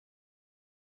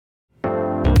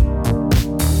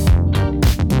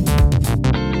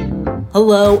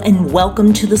Hello and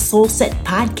welcome to the Soul Set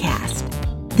Podcast.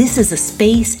 This is a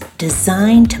space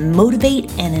designed to motivate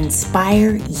and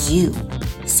inspire you.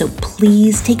 So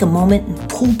please take a moment and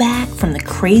pull back from the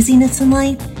craziness in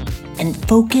life and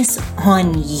focus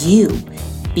on you.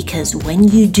 Because when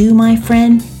you do, my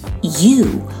friend,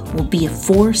 you will be a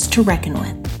force to reckon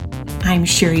with. I'm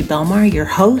Sherry Belmar, your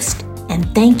host,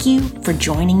 and thank you for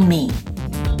joining me.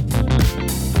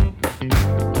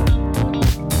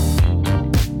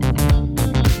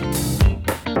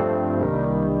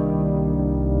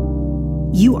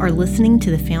 You are listening to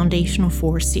the Foundational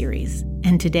 4 series,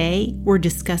 and today we're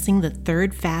discussing the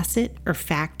third facet or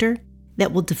factor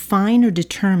that will define or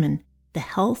determine the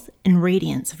health and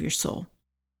radiance of your soul.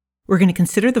 We're going to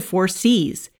consider the 4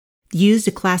 C's used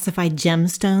to classify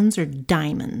gemstones or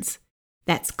diamonds.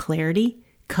 That's clarity,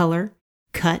 color,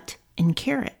 cut, and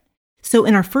carat. So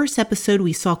in our first episode,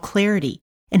 we saw clarity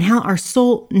and how our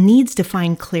soul needs to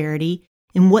find clarity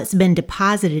in what's been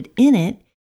deposited in it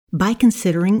by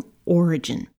considering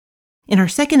origin. In our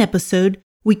second episode,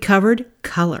 we covered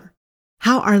color,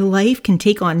 how our life can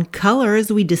take on color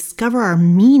as we discover our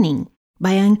meaning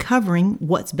by uncovering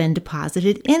what's been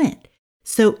deposited in it.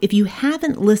 So if you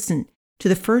haven't listened to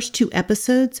the first 2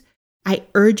 episodes, I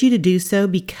urge you to do so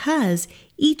because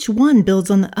each one builds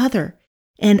on the other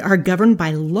and are governed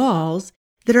by laws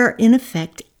that are in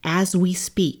effect as we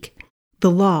speak.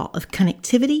 The law of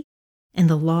connectivity and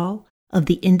the law of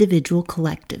the individual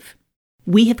collective.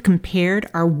 We have compared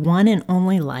our one and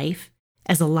only life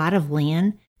as a lot of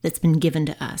land that's been given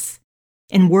to us,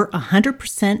 and we're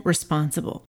 100%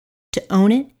 responsible to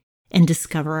own it and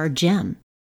discover our gem.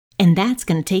 And that's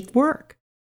going to take work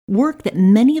that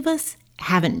many of us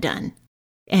haven't done.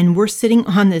 And we're sitting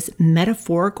on this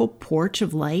metaphorical porch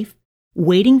of life,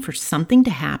 waiting for something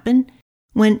to happen,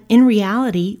 when in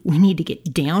reality, we need to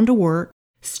get down to work,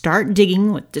 start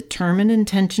digging with determined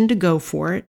intention to go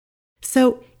for it.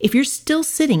 So if you're still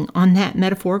sitting on that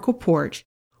metaphorical porch,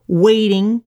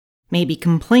 waiting, maybe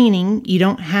complaining you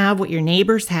don't have what your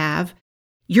neighbors have,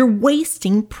 you're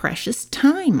wasting precious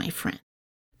time, my friend.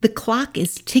 The clock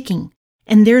is ticking,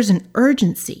 and there's an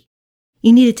urgency.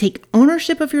 You need to take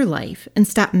ownership of your life and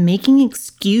stop making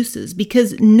excuses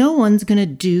because no one's going to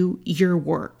do your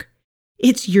work.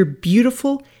 It's your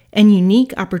beautiful and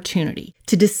unique opportunity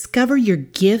to discover your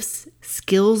gifts,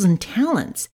 skills, and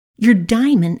talents. Your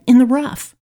diamond in the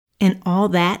rough. And all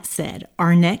that said,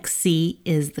 our next C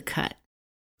is the cut.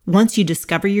 Once you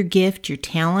discover your gift, your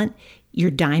talent, your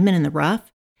diamond in the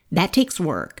rough, that takes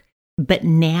work. But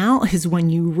now is when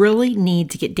you really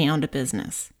need to get down to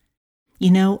business.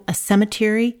 You know, a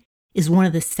cemetery is one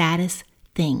of the saddest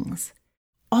things.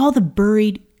 All the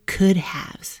buried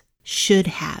could-haves,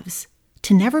 should-haves,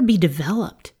 to never be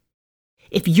developed.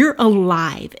 If you're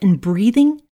alive and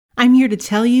breathing, I'm here to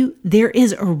tell you there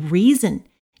is a reason.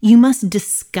 You must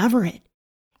discover it.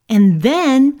 And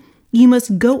then you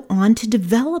must go on to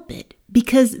develop it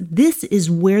because this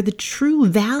is where the true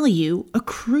value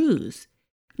accrues,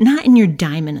 not in your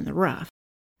diamond in the rough.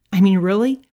 I mean,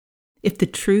 really, if the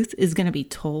truth is going to be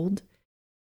told,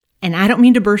 and I don't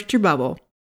mean to burst your bubble,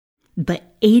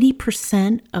 but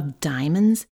 80% of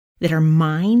diamonds that are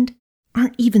mined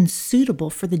aren't even suitable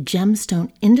for the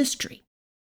gemstone industry.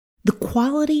 The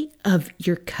quality of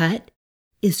your cut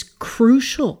is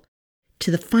crucial to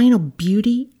the final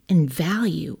beauty and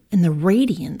value and the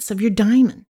radiance of your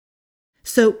diamond.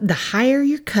 So the higher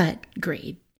your cut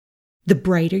grade, the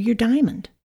brighter your diamond.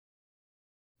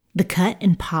 The cut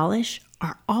and polish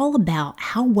are all about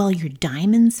how well your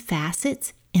diamond's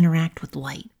facets interact with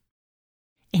light.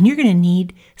 And you're going to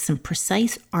need some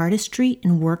precise artistry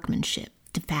and workmanship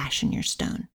to fashion your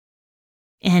stone.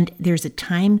 And there's a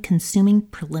time-consuming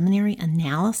preliminary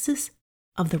analysis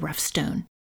of the rough stone.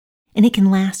 And it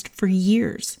can last for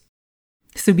years.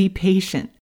 So be patient.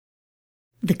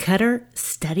 The cutter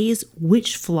studies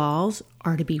which flaws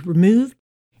are to be removed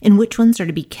and which ones are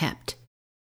to be kept.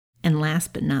 And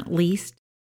last but not least,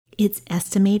 it's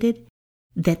estimated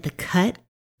that the cut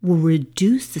will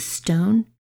reduce the stone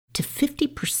to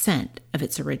 50% of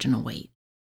its original weight.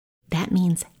 That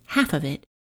means half of it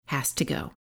has to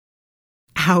go.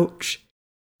 Ouch!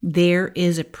 There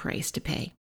is a price to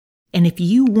pay. And if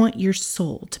you want your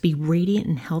soul to be radiant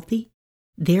and healthy,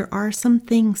 there are some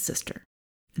things, sister,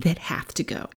 that have to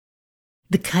go.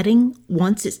 The cutting,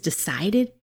 once it's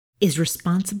decided, is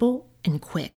responsible and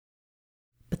quick.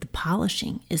 But the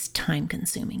polishing is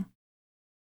time-consuming.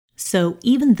 So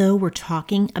even though we're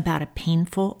talking about a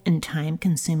painful and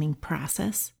time-consuming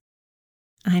process,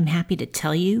 I'm happy to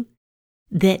tell you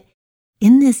that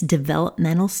in this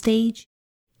developmental stage,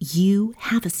 you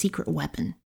have a secret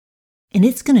weapon. and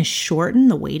it's going to shorten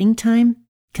the waiting time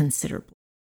considerably.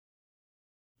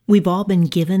 We've all been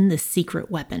given this secret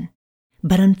weapon,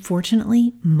 but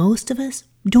unfortunately, most of us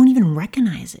don't even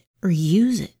recognize it or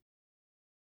use it.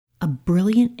 A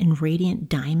brilliant and radiant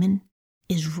diamond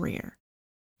is rare,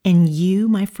 and you,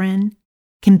 my friend,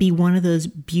 can be one of those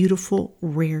beautiful,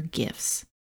 rare gifts.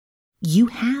 You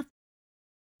have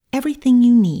everything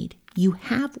you need. You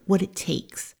have what it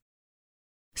takes.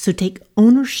 So take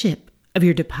ownership of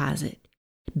your deposit.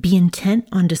 Be intent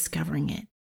on discovering it.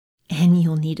 And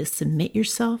you'll need to submit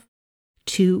yourself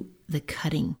to the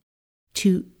cutting,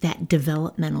 to that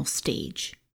developmental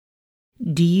stage.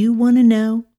 Do you want to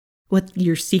know what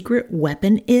your secret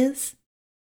weapon is?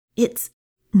 It's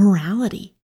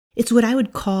morality. It's what I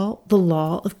would call the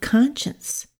law of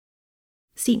conscience.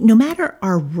 See, no matter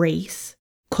our race,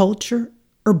 culture,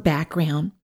 or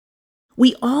background,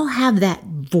 we all have that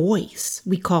voice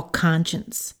we call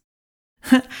conscience.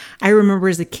 I remember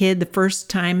as a kid, the first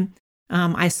time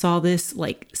I saw this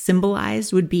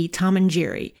symbolized would be Tom and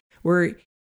Jerry, where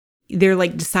they're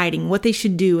deciding what they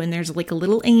should do. And there's a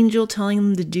little angel telling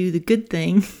them to do the good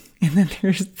thing. And then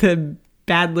there's the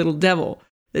bad little devil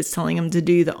that's telling them to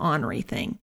do the ornery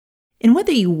thing. And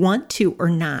whether you want to or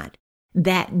not,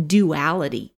 that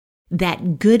duality,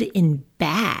 that good and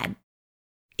bad,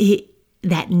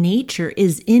 that nature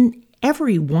is in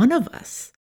every one of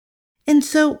us. And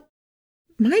so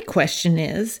my question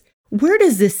is, where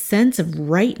does this sense of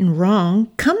right and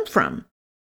wrong come from?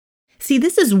 See,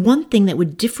 this is one thing that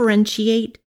would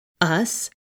differentiate us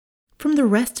from the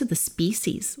rest of the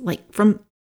species, from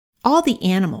all the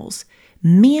animals.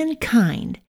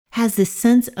 Mankind has this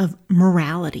sense of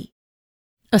morality,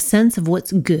 a sense of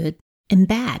what's good and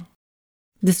bad.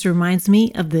 This reminds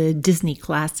me of the Disney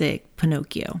classic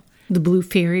Pinocchio. The blue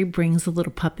fairy brings the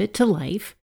little puppet to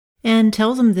life and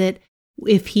tells him that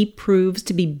if he proves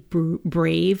to be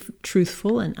brave,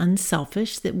 truthful, and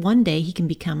unselfish, that one day he can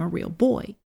become a real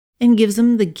boy, and gives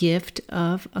him the gift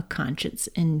of a conscience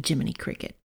in Jiminy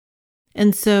Cricket.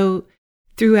 And so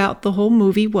throughout the whole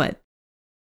movie,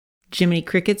 Jiminy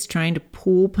Cricket's trying to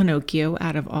pull Pinocchio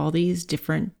out of all these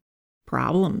different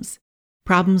problems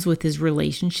with his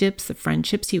relationships, the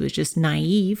friendships. He was just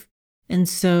naive. And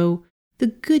so the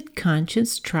good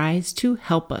conscience tries to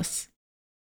help us.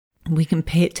 We can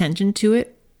pay attention to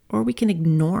it or we can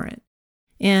ignore it.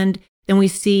 And then we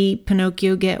see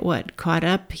Pinocchio get caught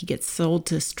up. He gets sold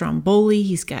to Stromboli.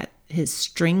 He's got his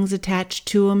strings attached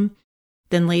to him.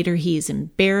 Then later he's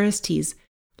embarrassed. He's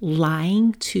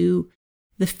lying to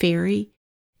the fairy.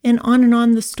 And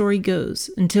on the story goes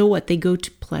until they go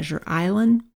to Pleasure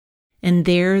Island. And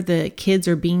there the kids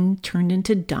are being turned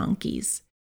into donkeys.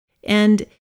 And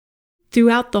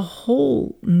throughout the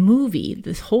whole movie,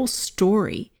 this whole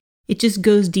story, it just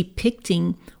goes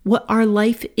depicting what our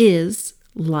life is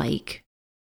like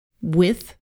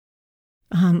with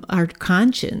our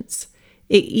conscience.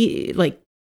 Jiminy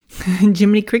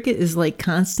Cricket is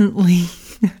constantly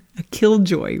a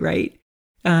killjoy, right?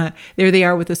 There they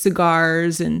are with the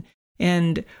cigars,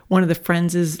 and one of the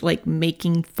friends is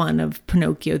making fun of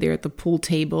Pinocchio there at the pool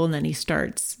table, and then he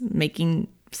starts making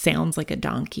sounds like a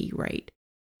donkey, right?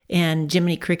 And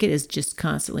Jiminy Cricket is just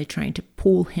constantly trying to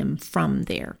pull him from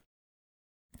there.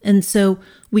 And so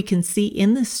we can see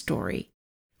in this story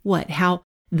how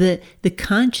the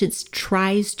conscience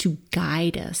tries to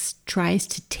guide us, tries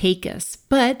to take us,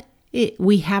 but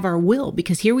we have our will,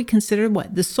 because here we consider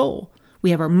the soul.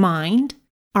 We have our mind,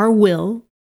 our will,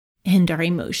 and our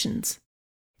emotions.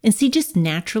 And see, just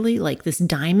naturally, this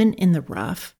diamond in the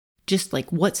rough, just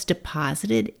what's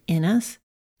deposited in us,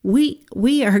 we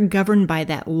are governed by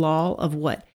that law of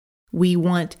what we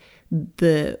want,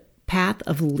 the path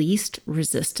of least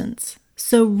resistance.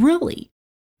 So really,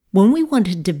 when we want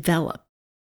to develop,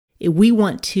 we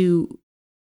want to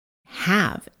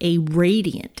have a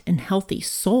radiant and healthy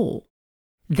soul,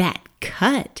 that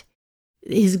cut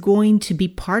is going to be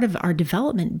part of our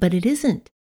development, but it isn't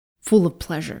full of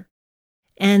pleasure.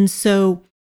 And so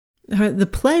the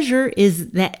pleasure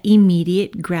is that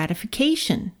immediate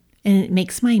gratification, and it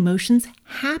makes my emotions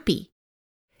happy.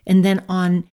 And then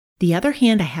on the other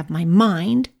hand, I have my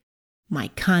mind, my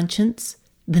conscience,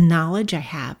 the knowledge I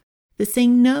have that's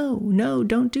saying, no,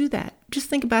 don't do that. Just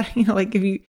think about,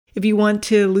 if you want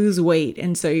to lose weight,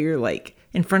 and so you're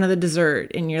in front of the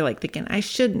dessert and you're thinking, I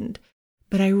shouldn't,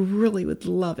 but I really would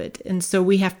love it. And so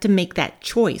we have to make that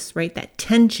choice, right? That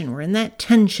tension, we're in that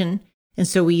tension. And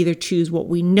so we either choose what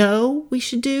we know we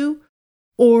should do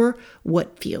or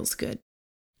what feels good.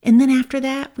 And then after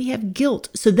that, we have guilt.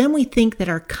 So then we think that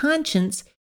our conscience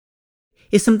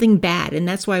is something bad. And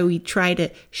that's why we try to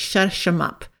shush them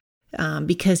up.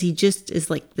 because he just is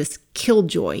like this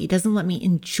killjoy. He doesn't let me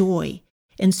enjoy.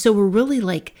 And so we're really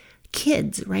like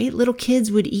kids, right? Little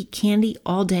kids would eat candy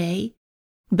all day.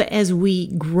 But as we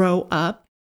grow up,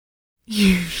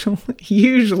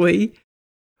 usually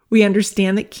we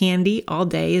understand that candy all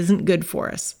day isn't good for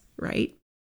us, right?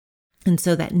 And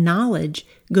so that knowledge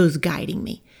goes guiding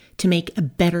me to make a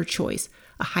better choice,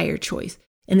 a higher choice.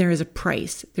 And there is a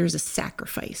price, there's a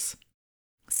sacrifice.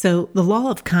 So the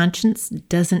law of conscience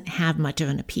doesn't have much of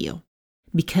an appeal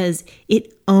because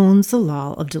it owns the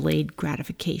law of delayed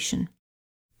gratification.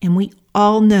 And we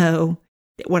all know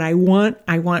that what I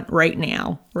want right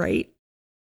now, right?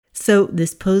 So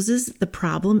this poses the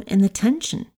problem and the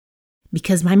tension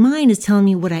because my mind is telling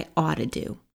me what I ought to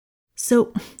do.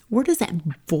 So where does that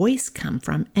voice come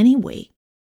from anyway?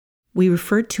 We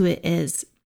refer to it as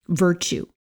virtue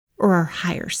or our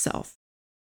higher self.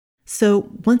 So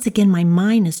once again, my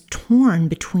mind is torn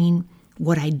between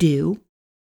what I do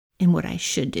and what I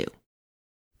should do.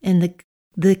 And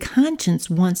the conscience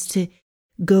wants to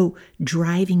go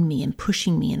driving me and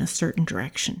pushing me in a certain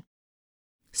direction.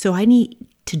 So I need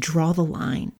to draw the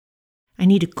line. I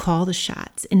need to call the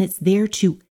shots, and it's there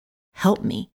to help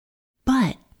me.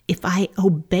 But if I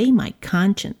obey my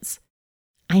conscience,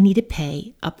 I need to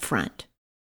pay up front.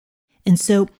 And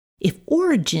so if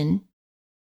origin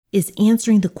is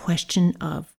answering the question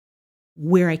of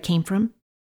where I came from,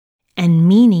 and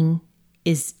meaning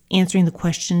is answering the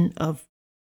question of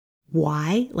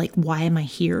why, like why am I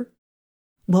here?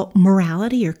 Well,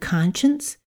 morality or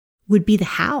conscience would be the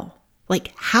how.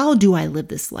 Like, how do I live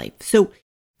this life? So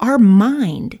our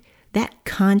mind, that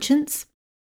conscience,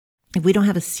 if we don't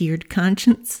have a seared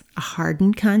conscience, a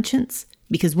hardened conscience,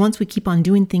 because once we keep on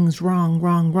doing things wrong,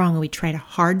 and we try to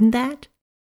harden that,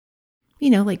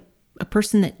 like a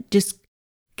person that just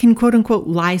can quote unquote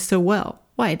lie so well.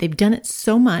 Why? They've done it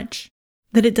so much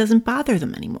that it doesn't bother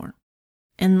them anymore.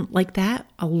 And like that,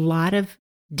 a lot of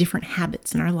different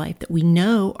habits in our life that we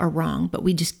know are wrong, but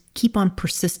we just keep on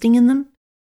persisting in them.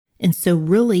 And so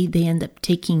really they end up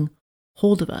taking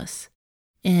hold of us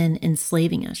and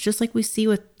enslaving us, just like we see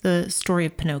with the story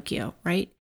of Pinocchio,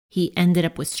 right? He ended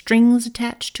up with strings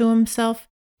attached to himself.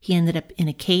 He ended up in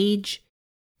a cage,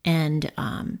 and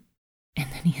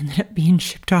then he ended up being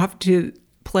shipped off to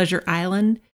Pleasure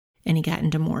Island, and he got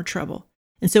into more trouble.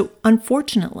 And so,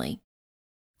 unfortunately,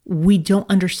 we don't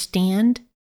understand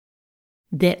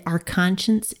that our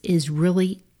conscience is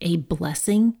really a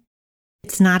blessing.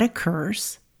 It's not a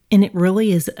curse, and it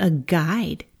really is a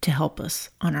guide to help us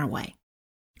on our way.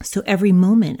 So every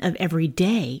moment of every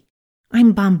day,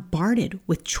 I'm bombarded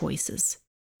with choices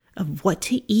of what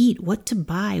to eat, what to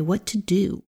buy, what to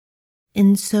do.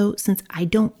 And so since I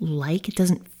don't like, it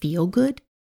doesn't feel good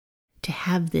to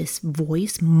have this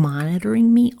voice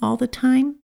monitoring me all the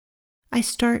time, I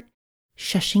start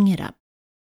shushing it up.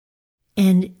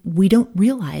 And we don't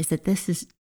realize that this is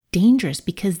dangerous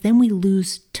because then we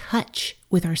lose touch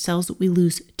with ourselves, we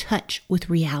lose touch with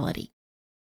reality.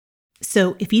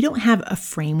 So if you don't have a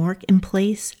framework in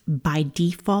place, by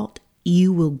default,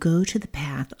 you will go to the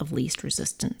path of least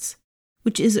resistance,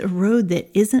 which is a road that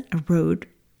isn't a road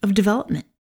of development.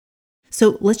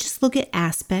 So let's just look at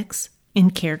aspects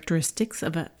and characteristics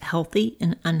of a healthy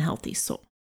and unhealthy soul.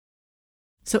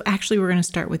 So actually, we're going to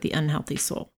start with the unhealthy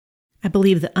soul. I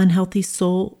believe the unhealthy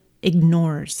soul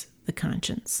ignores the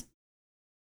conscience.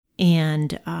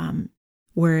 And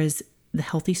whereas the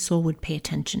healthy soul would pay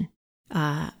attention.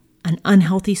 An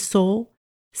unhealthy soul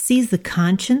sees the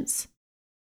conscience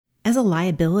as a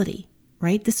liability,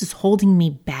 right? This is holding me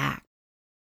back.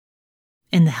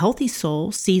 And the healthy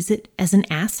soul sees it as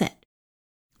an asset.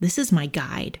 This is my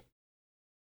guide.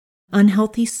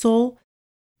 Unhealthy soul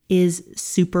is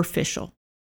superficial.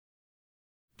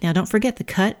 Now, don't forget the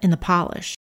cut and the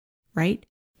polish, right?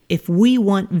 If we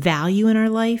want value in our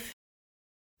life,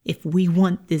 if we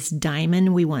want this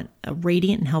diamond, we want a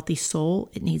radiant and healthy soul,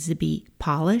 it needs to be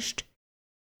polished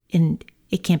and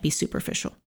it can't be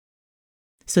superficial.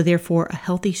 So therefore, a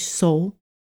healthy soul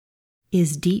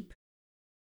is deep.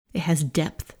 It has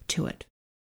depth to it.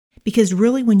 Because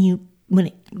really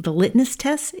the litmus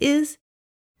test is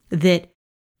that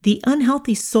the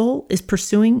unhealthy soul is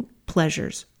pursuing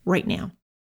pleasures right now.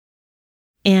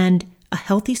 And a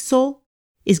healthy soul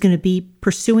is going to be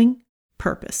pursuing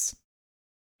purpose.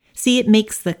 See, it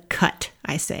makes the cut,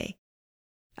 I say.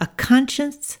 A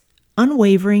conscious,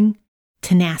 unwavering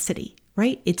tenacity,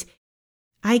 right?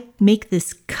 I make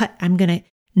this cut. I'm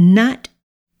not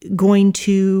going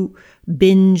to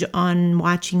binge on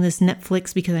watching this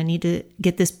Netflix because I need to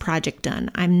get this project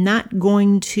done. I'm not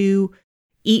going to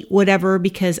eat whatever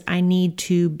because I need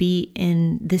to be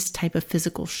in this type of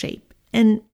physical shape.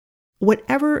 And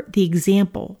whatever the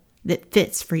example that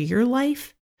fits for your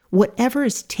life, whatever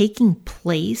is taking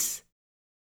place,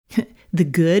 the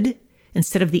good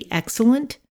instead of the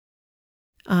excellent,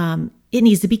 it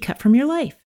needs to be cut from your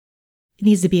life. It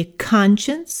needs to be a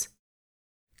conscious,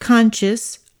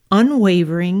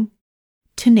 unwavering,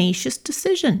 tenacious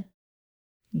decision.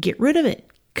 Get rid of it.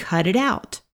 Cut it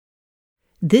out.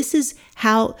 This is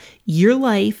how your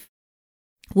life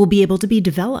will be able to be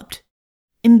developed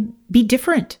and be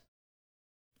different.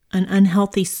 An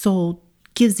unhealthy soul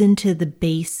gives into the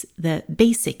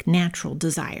basic natural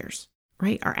desires,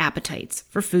 right? Our appetites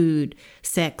for food,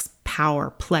 sex, power,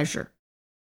 pleasure.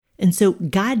 And so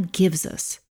God gives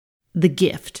us the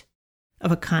gift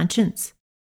of a conscience,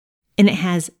 and it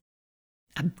has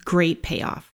a great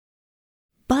payoff.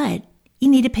 But you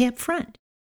need to pay up front.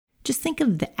 Just think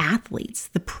of the athletes,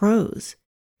 the pros.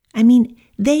 I mean,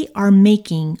 they are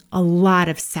making a lot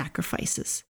of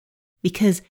sacrifices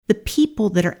because the people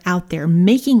that are out there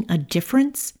making a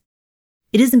difference,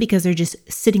 it isn't because they're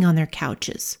just sitting on their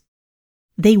couches.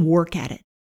 They work at it.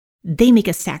 They make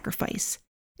a sacrifice.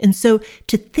 And so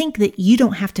to think that you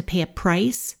don't have to pay a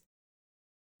price,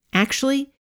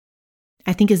 actually,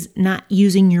 I think is not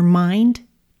using your mind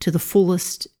to the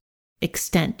fullest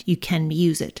extent you can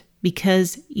use it,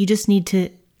 because you just need to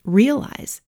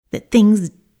realize that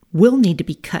things will need to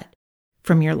be cut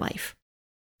from your life.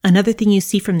 Another thing you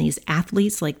see from these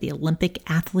athletes, like the Olympic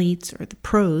athletes or the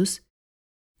pros,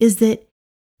 is that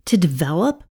to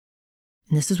develop,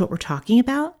 and this is what we're talking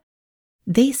about,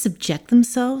 they subject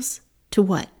themselves to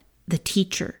what? The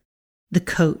teacher, the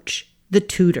coach, the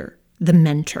tutor, the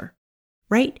mentor,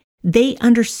 right? They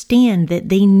understand that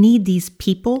they need these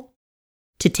people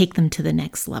to take them to the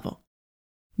next level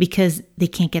because they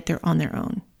can't get there on their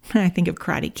own. I think of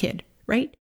Karate Kid,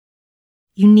 right?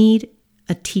 You need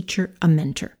a teacher, a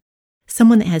mentor,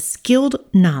 someone that has skilled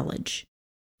knowledge,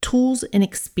 tools, and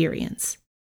experience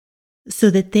so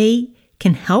that they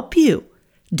can help you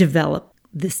develop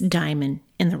this diamond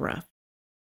in the rough.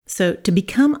 So to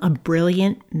become a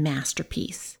brilliant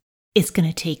masterpiece, it's going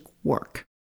to take work.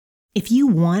 If you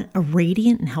want a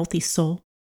radiant and healthy soul,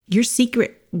 your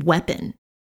secret weapon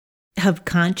of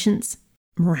conscience,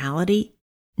 morality,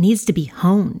 needs to be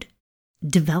honed,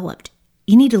 developed.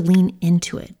 You need to lean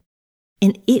into it,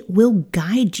 and it will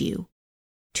guide you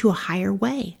to a higher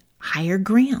way, higher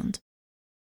ground.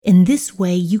 In this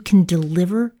way, you can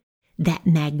deliver that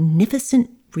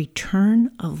magnificent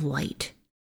return of light.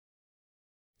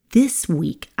 This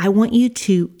week, I want you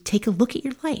to take a look at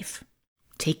your life,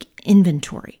 take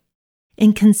inventory,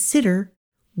 and consider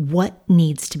what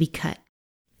needs to be cut,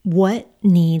 what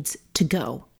needs to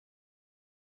go.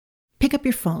 Pick up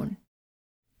your phone.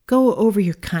 Go over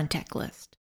your contact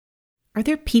list. Are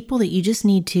there people that you just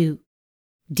need to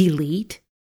delete?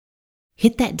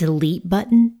 Hit that delete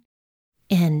button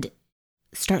and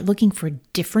start looking for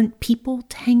different people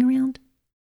to hang around.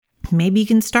 Maybe you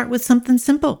can start with something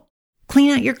simple.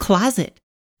 Clean out your closet,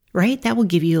 right? That will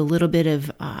give you a little bit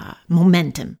of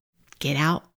momentum. Get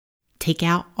out, take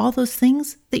out all those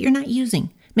things that you're not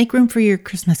using. Make room for your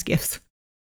Christmas gifts.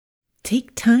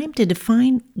 Take time to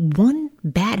define one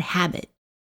bad habit.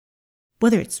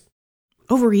 Whether it's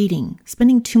overeating,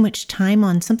 spending too much time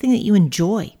on something that you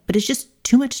enjoy, but it's just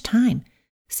too much time.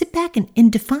 Sit back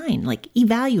and define,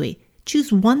 evaluate.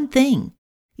 Choose one thing.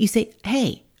 You say,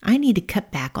 hey, I need to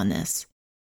cut back on this.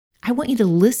 I want you to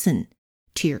listen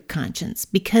to your conscience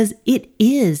because it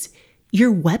is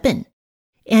your weapon.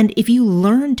 And if you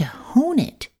learn to hone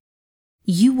it,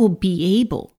 you will be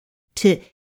able to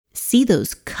see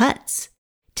those cuts,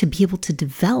 to be able to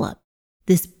develop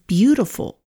this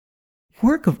beautiful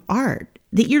work of art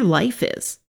that your life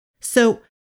is. So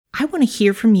I want to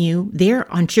hear from you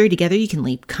there on Cheery Together. You can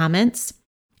leave comments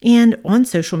and on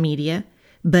social media,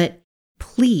 but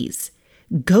please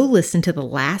go listen to the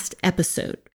last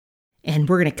episode. And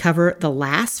we're going to cover the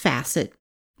last facet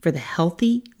for the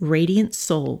healthy, radiant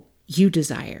soul you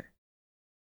desire.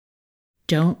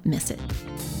 Don't miss it.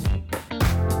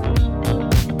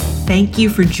 Thank you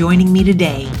for joining me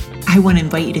today. I want to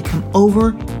invite you to come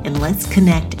over and let's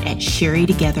connect at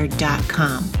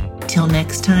SherryTogether.com. Till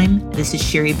next time, this is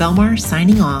Sherry Belmar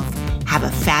signing off. Have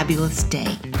a fabulous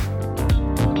day.